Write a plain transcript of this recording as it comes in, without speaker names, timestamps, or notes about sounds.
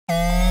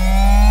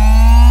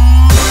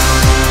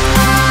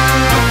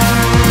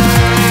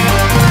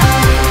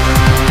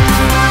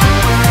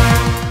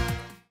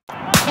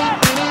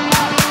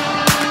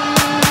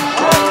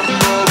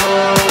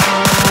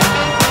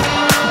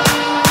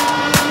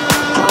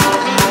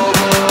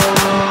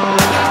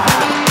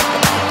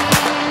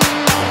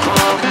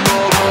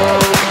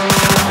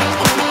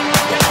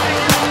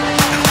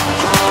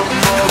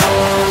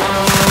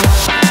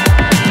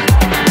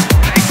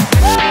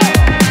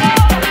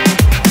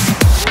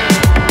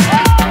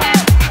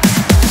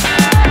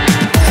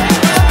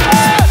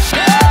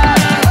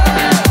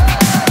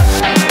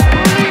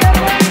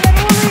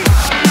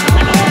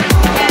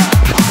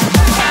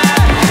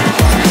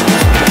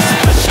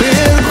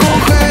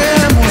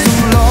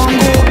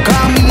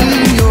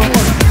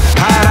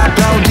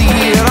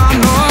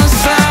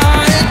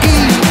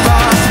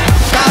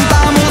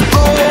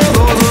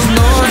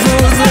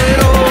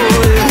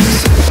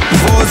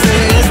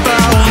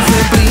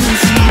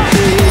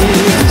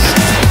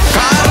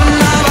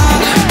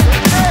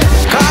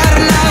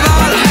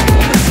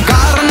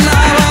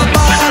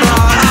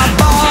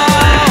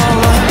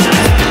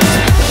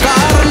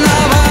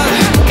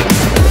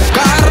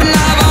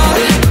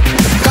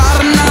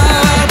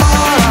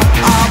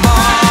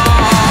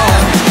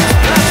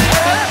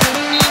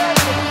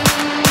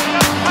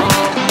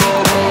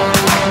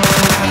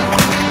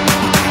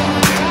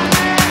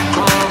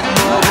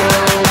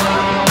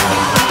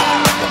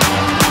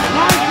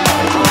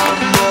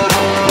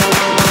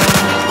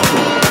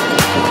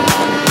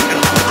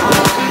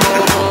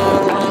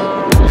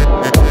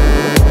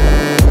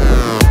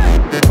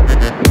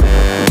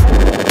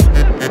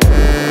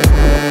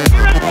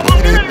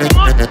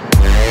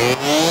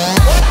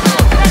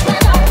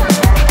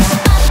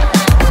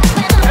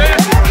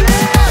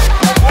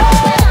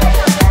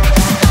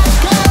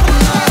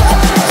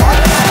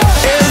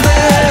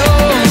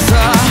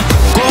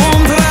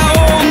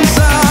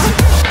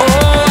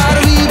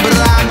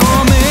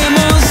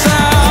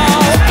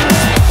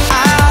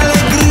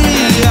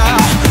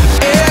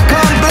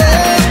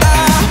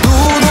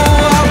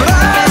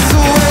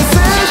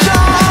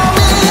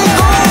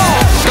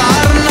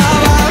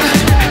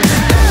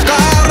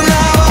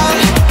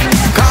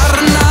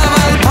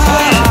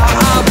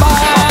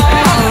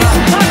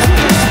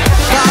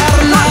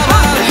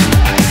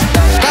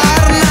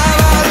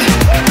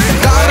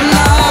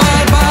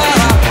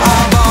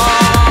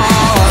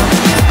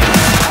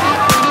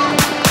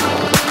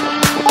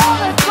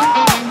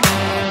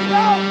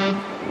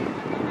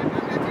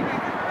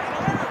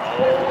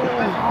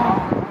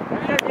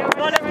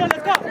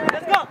Let's go!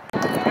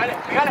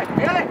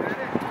 Pégale!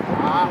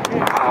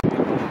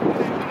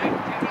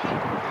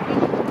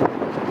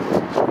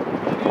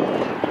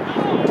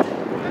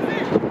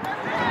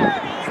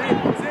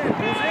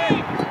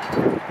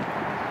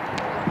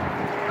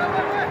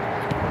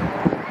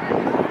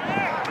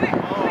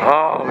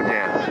 Oh,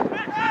 damn.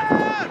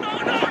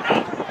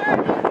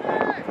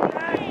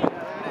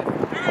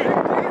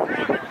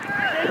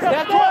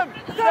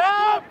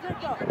 Stop!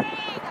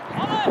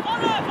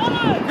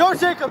 Yo,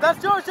 Jacob,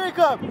 that's yours,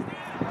 Jacob!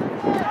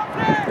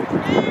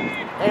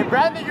 Hey,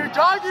 Brandon, you're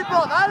jogging,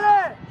 bro,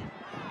 dale!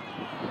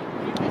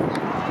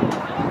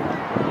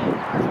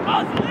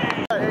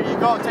 Here you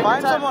go,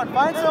 find someone! Come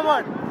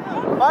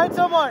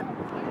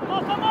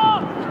on!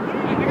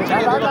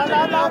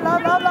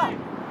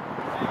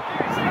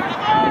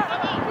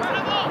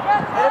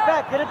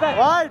 Get it back!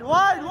 Wide!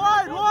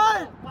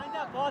 Find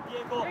that ball,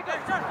 Diego! He's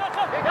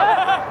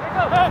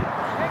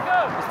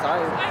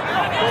tired.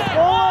 Go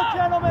forward,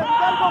 gentlemen! We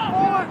gotta go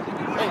forward!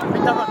 Hey,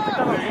 make that run!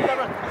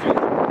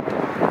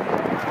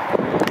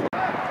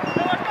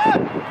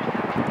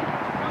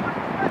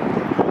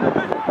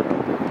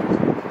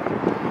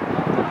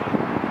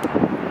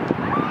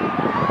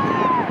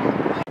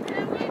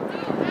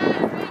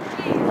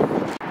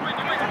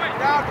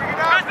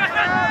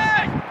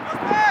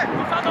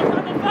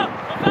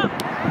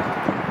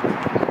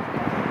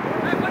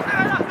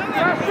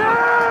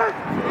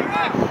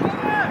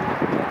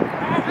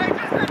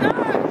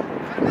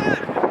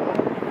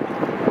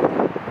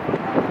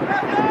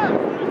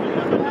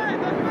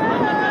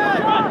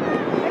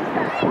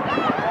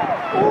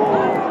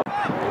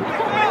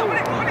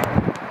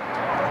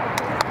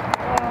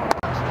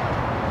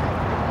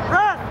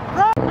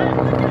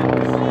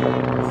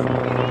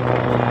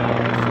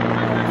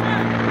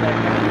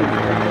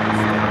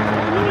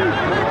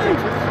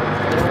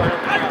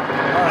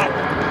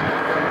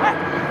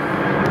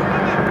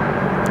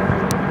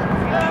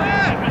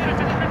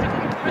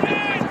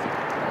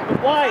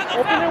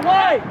 Open it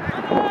wide!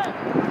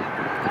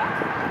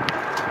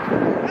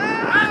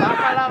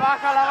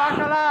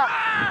 Bájala!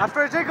 Ask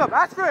for it, Jacob,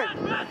 ask for it!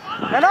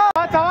 No!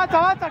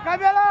 Avanza,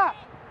 cámbiala!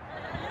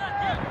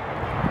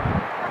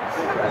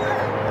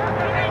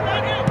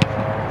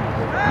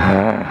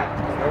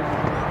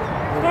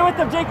 Stay with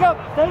them, Jacob!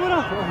 Stay with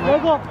them! There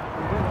you go!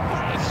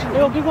 There you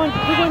go, keep going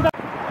back!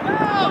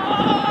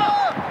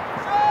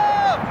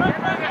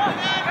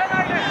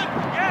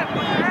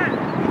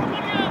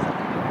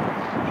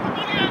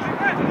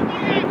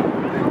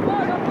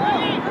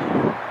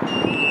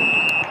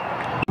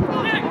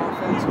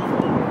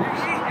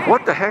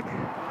 What the heck?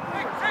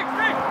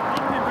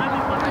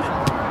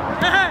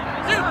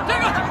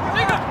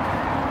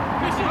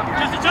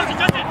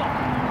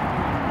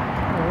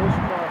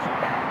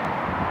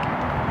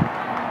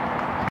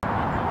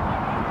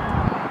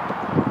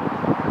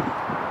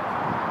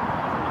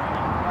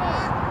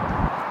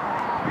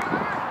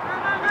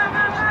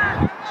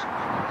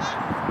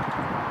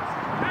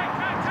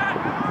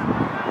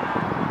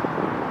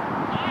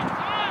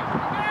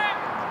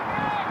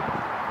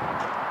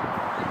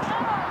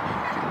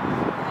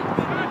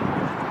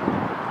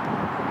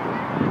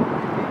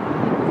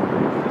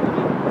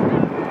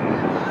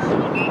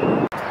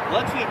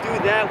 Once we do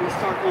that, we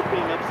start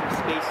opening up some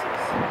spaces.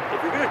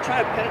 If we're going to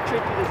try to penetrate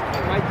through this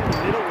team right through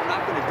the middle, we're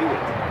not going to do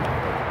it.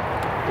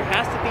 There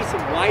has to be some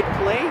wide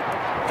play,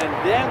 and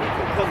then we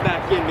can come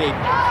back in maybe.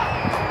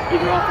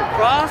 Either off a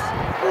cross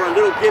or a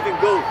little give and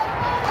go.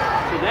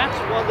 So that's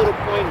one little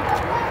point.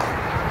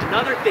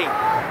 Another thing.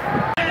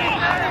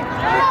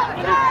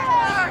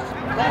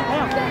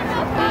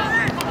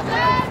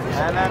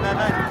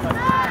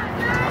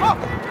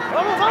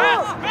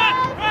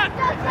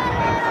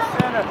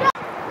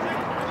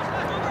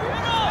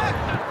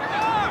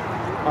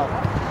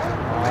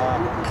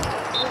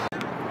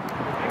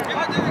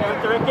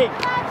 Ricky.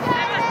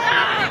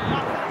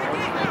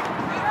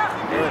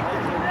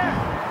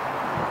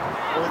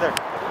 Over there.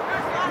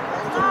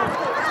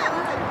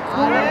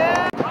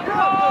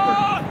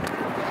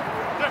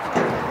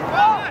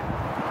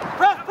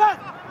 Press!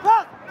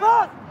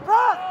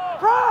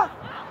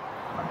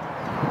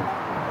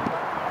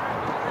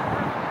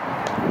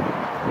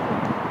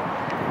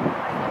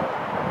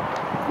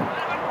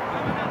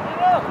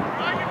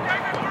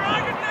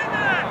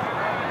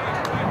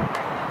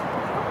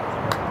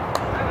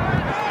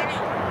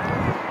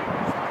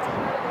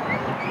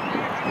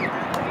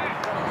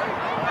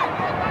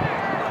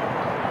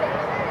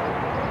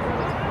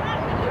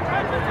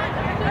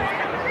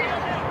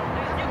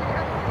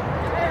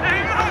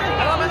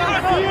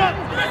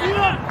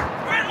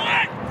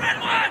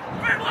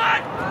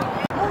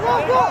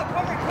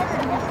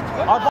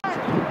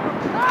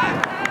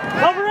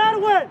 Cover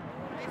Edwin!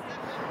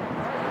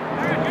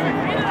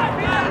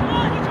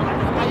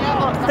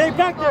 Stay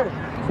back there!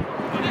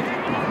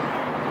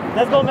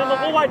 Let's go, Memo.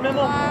 Go wide,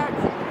 Memo.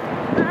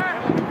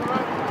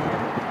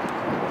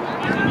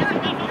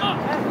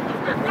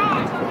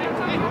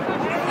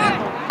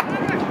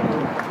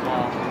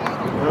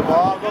 Good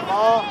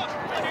ball.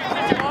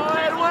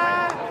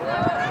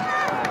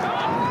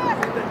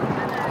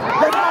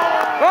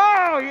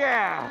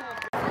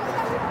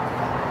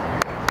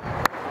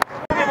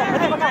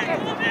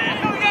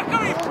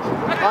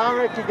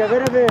 get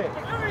rid of it.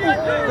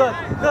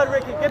 Good,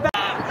 Ricky, get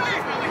back.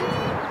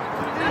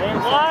 Hey,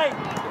 wide.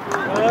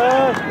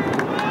 Good.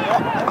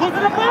 Keep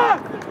it back.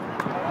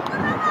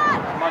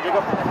 Come on,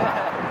 Jacob.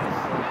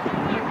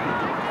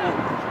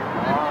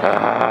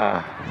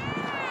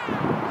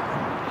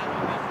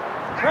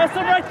 Press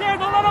him right there,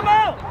 don't let him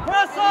out.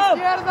 Press him.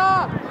 Izquierda.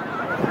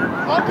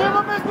 I'll give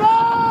him his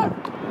left.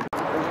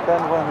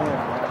 Spend one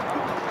here.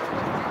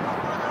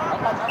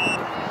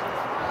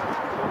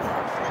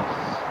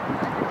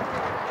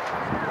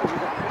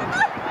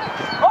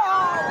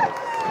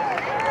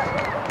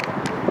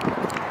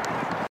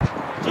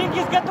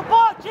 Chiquis, get the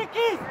ball,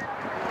 Chiquis!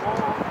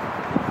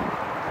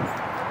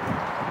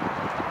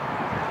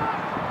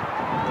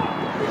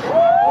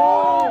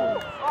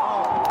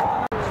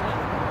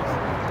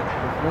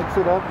 Mix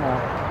it up now.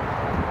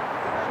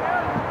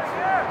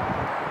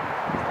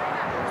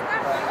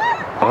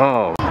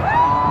 Oh.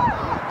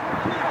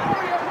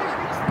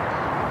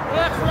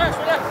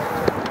 Relax.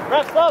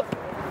 Rest up!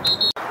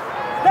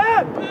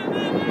 Step!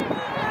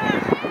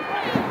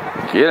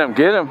 Get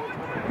him.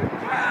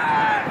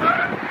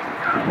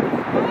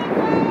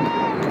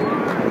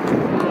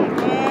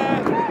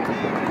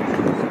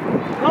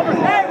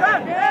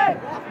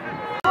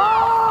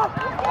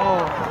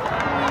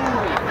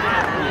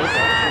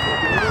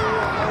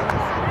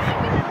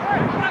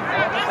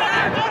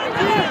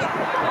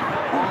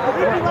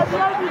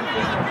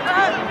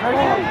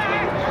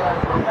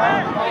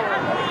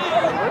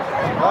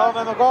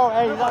 Go.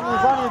 Hey, he's on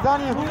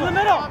you. Who's in the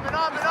middle?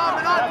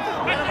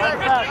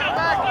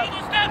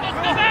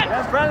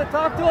 Yes, Brandon,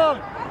 talk to him.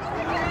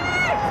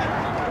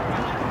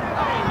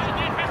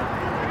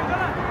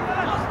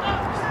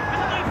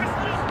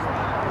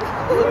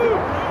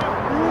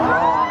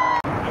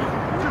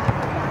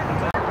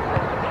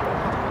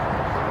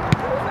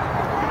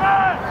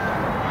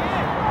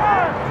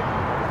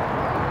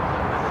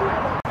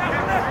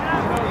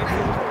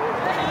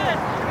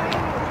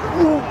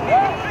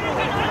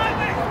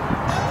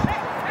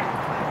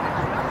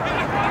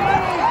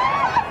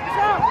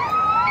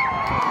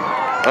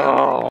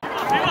 Oh.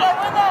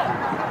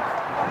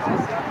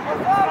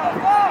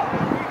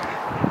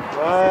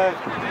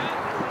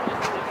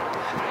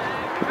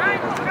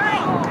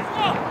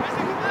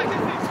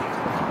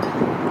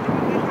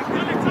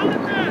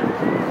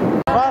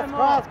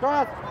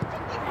 Cross.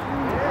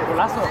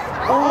 Golazo.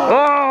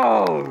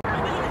 Oh.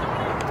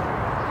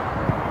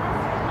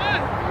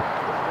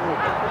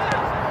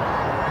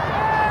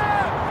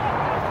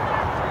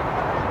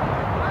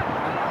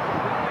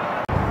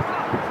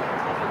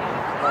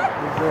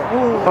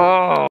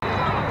 Oh.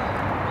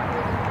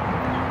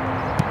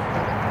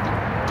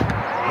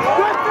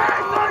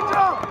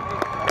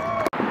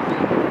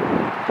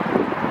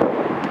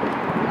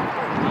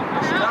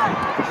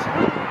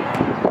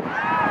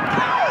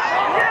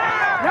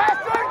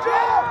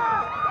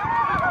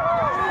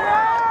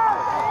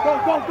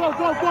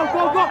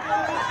 Go.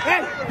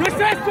 Hey, you're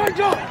set,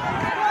 Sergio!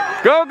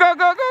 Go.